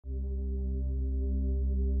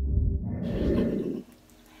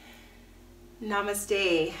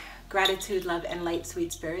Namaste. Gratitude, love, and light,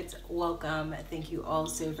 sweet spirits. Welcome. Thank you all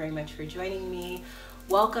so very much for joining me.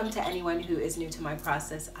 Welcome to anyone who is new to my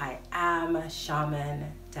process. I am Shaman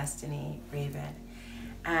Destiny Raven.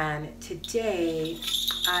 And today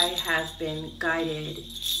I have been guided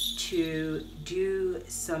to do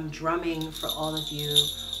some drumming for all of you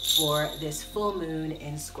for this full moon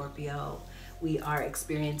in Scorpio. We are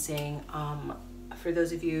experiencing, for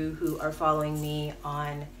those of you who are following me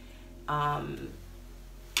on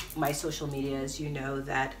my social medias, you know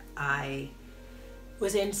that I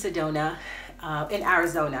was in Sedona, in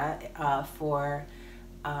Arizona, for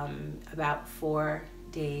about 4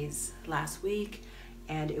 days last week,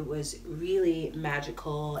 and it was really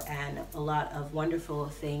magical, and a lot of wonderful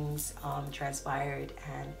things transpired,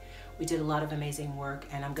 and we did a lot of amazing work,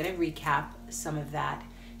 and I'm going to recap some of that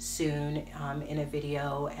soon in a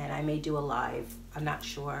video, and I may do a live. I'm not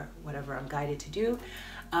sure, whatever I'm guided to do,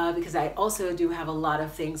 because I also do have a lot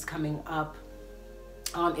of things coming up.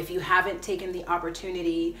 If you haven't taken the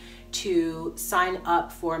opportunity to sign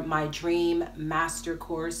up for my Dream Master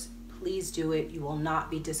course, please do it. You will not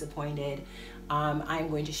be disappointed. I'm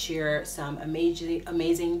going to share some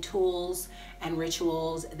amazing tools and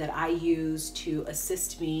rituals that I use to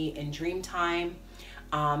assist me in dream time,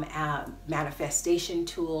 manifestation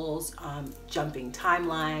tools, jumping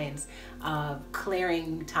timelines,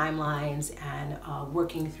 clearing timelines, and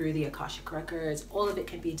working through the Akashic records. All of it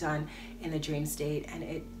can be done in the dream state, and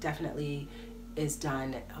it definitely is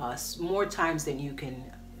done more times than you can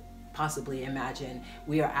possibly imagine.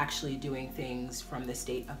 We are actually doing things from the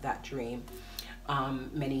state of that dream.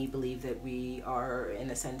 Many believe that we are, in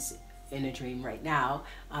a sense, in a dream right now,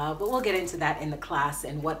 but we'll get into that in the class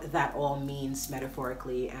and what that all means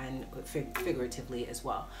metaphorically and figuratively as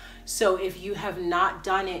well. So if you have not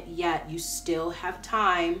done it yet, you still have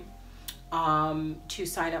time to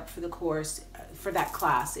sign up for the course, for that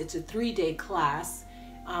class. It's a 3-day class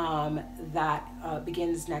that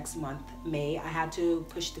begins next month, May. I had to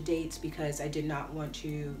push the dates because I did not want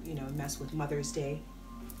to, you know, mess with Mother's Day,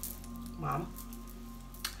 Mom.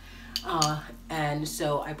 And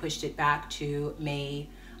so I pushed it back to May.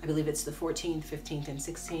 I believe it's the 14th, 15th, and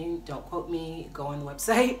 16th. Don't quote me. Go on the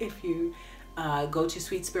website. If you go to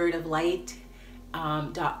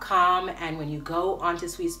SweetSpiritofLight.com, and when you go onto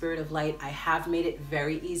Sweet Spirit of Light, I have made it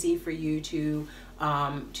very easy for you to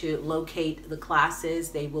locate the classes.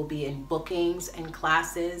 They will be in bookings and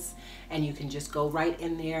classes, and you can just go right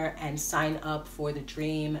in there and sign up for the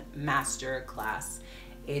Dream Master class.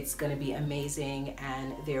 It's going to be amazing,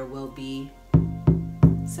 and there will be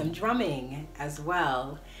some drumming as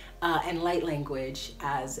well, and light language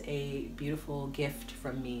as a beautiful gift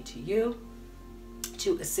from me to you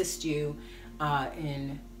to assist you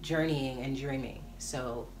in journeying and dreaming.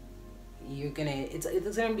 So you're gonna, it's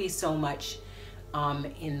gonna be so much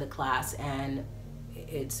in the class, and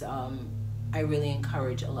it's I really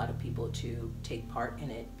encourage a lot of people to take part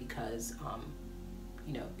in it because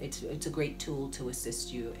you know, it's a great tool to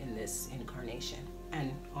assist you in this incarnation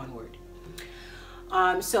and onward.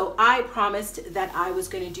 So I promised that I was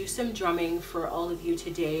going to do some drumming for all of you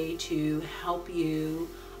today to help you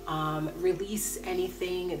release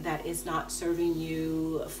anything that is not serving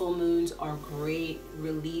you. Full moons are great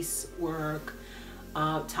release work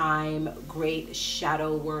time, great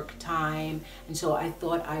shadow work time, and so I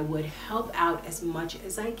thought I would help out as much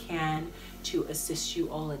as I can to assist you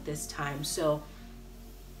all at this time. So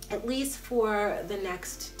at least for the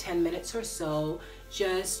next 10 minutes or so,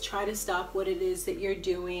 just try to stop what it is that you're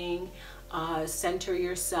doing, center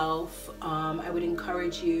yourself. I would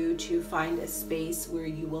encourage you to find a space where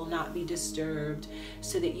you will not be disturbed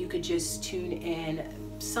so that you could just tune in.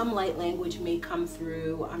 Some light language may come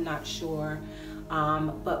through, I'm not sure.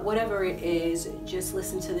 But whatever it is, just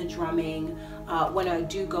listen to the drumming. When I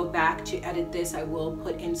do go back to edit this, I will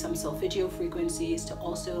put in some solfeggio frequencies to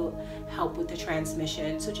also help with the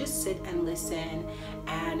transmission. So just sit and listen,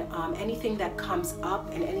 and anything that comes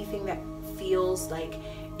up and anything that feels like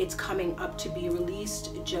it's coming up to be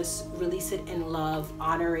released, just release it in love,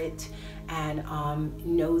 honor it, and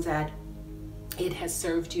know that it has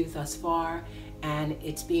served you thus far, and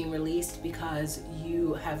it's being released because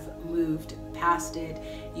you have moved past it,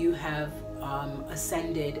 you have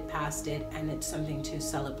ascended past it, and it's something to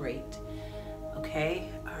celebrate. Okay?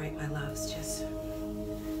 All right, my loves,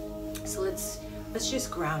 so let's just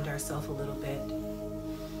ground ourselves a little bit.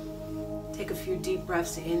 Take a few deep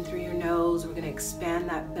breaths in through your nose. We're gonna expand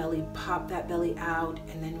that belly, pop that belly out,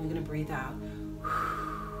 and then we're gonna breathe out.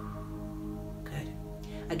 Good.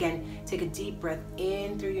 Again, take a deep breath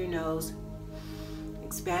in through your nose.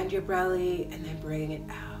 Expand your belly and then bring it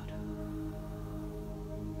out.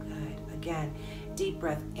 Good. A Again, deep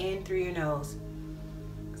breath in through your nose,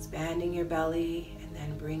 expanding your belly, and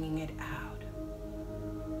then bringing it out.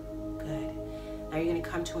 Good. Now you're going to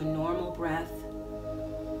come to a normal breath.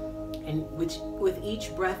 And with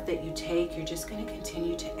each breath that you take, you're just going to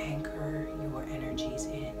continue to anchor your energies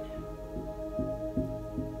in.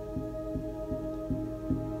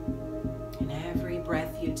 And every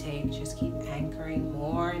breath you take, just keep anchoring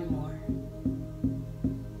more and more.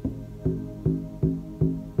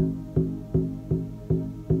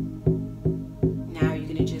 Now you're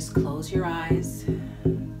going to just close your eyes.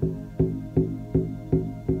 And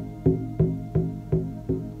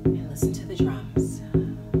listen to the drums.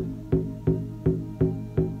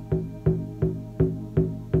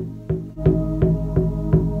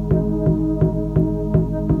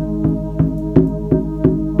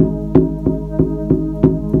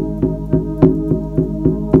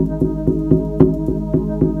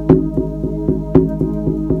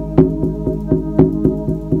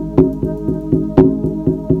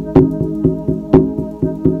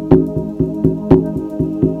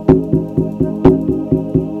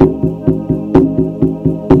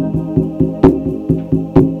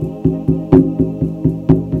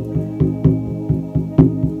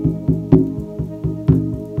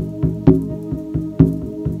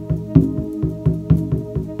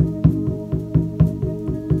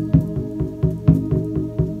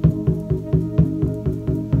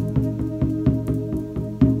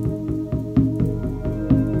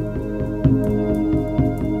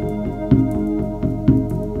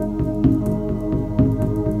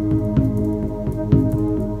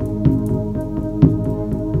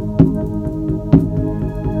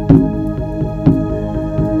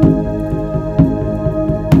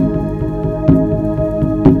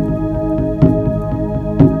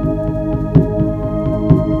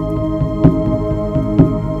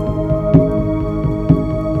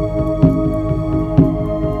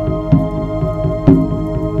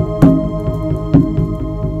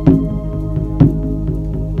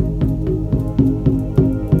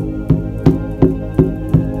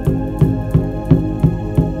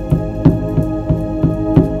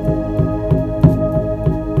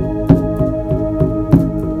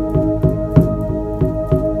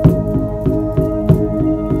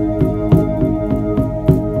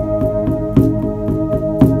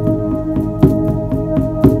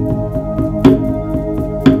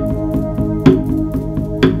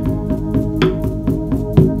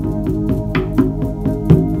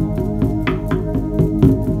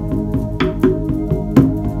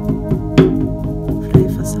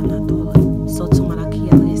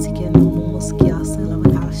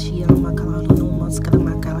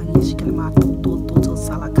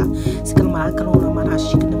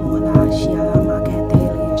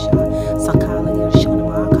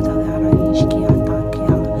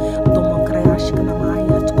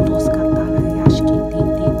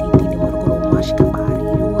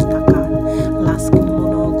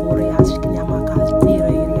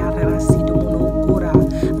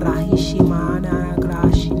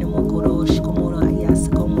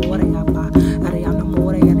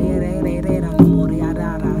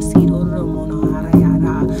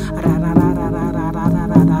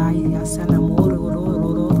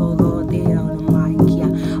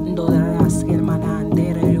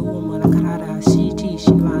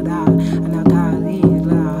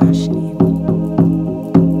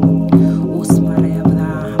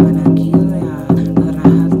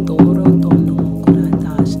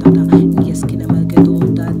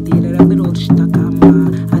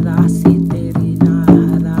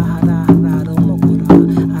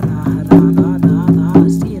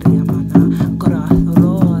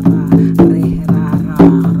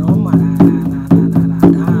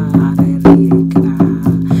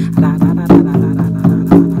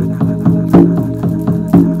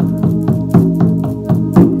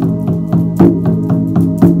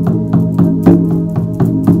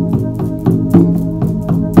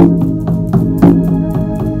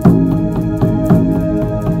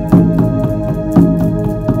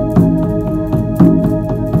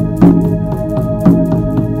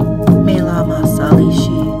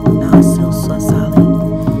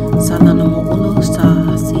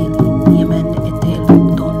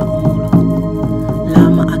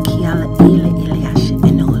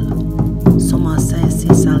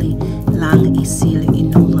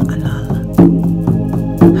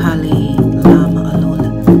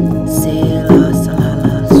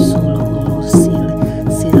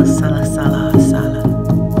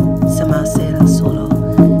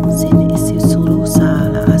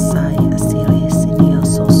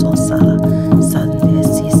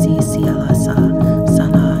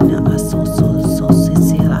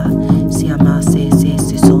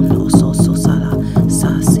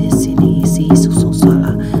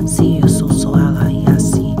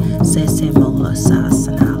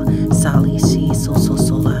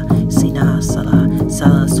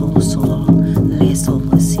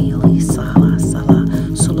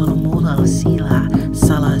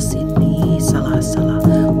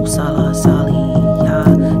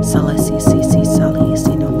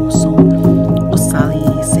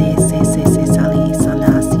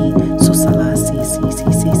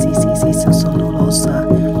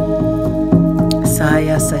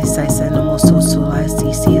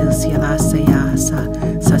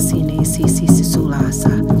 si si sula sa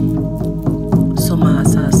soma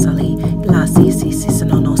sa sali la si si si sa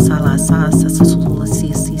no sala sa sa sula si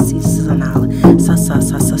si si sanal sa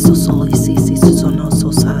solo si si sono so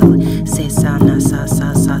sal se sana sa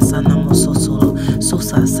namo so solo so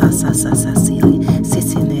sa sili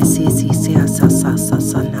si ne si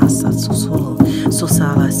sa na sa so solo so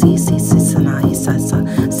sala si sana sa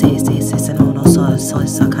se no so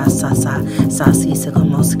sa si se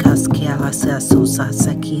como se que ela se sa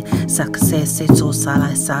ki sa se so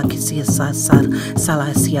sala sa ki si sa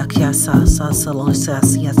sala si ki sa solo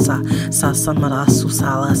sa mara so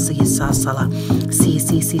sala si sa sala si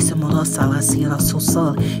se mora sala si la so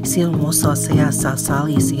sol si mo so se sa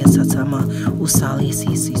sali si sa sama u sali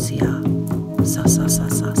si sa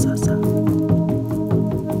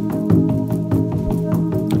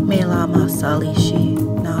mela ma sali shi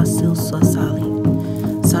na sil so sali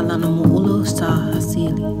sala no mu ulo sa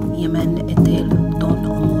asili yemen etelo don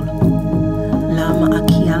omul lama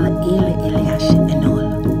akiala ele ash enol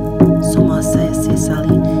soma se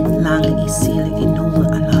sali lange isile enol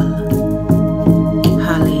anal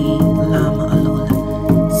hali lama alola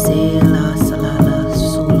sela salala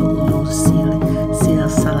solo ulul sila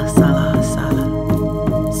sala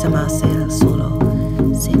sama sela solo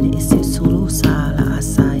sene isi solo sala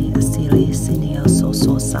asai asili sene so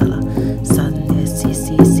sala sanne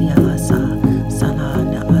si ala sana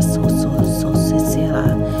na aso so sila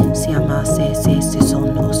siama se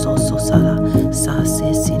sono so sala sa se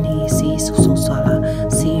sini si so sala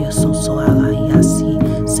si so ala yasi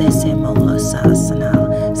se mola sa sanal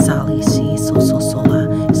sali si so sola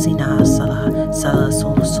sina sala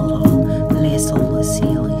solo le solo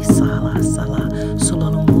sili sala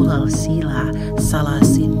solo mula sila sala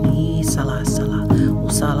sini sala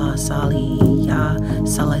usala sali ya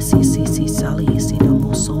sala si sali sino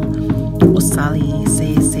moso usali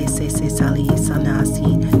se sali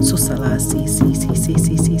sanasi so sala si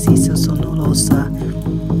so sonoro sa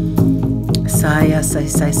saya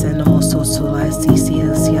se no so sola si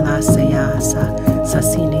la saya sa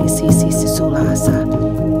sine si sola sa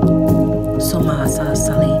soma sa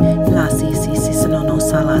sali la si no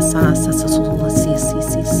sala sa sola si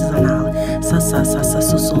sanal sa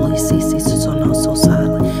so solo si sono so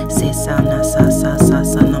sala se sana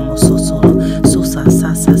sa namo so solo so sa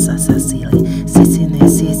sili si sine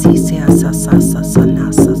si sa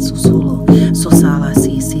na sa so solo so sala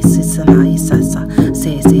si sana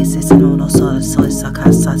se no so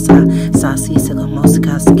sa si se como se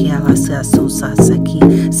que ela se so sa ki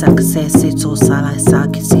sa se so sala sa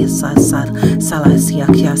ki si sala si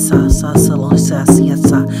ki sa solo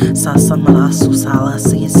sa mala so sala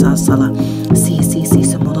si sala si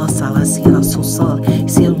se mora sala si la so sol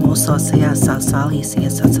si mo so se sa sali si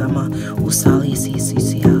sa sama u sali si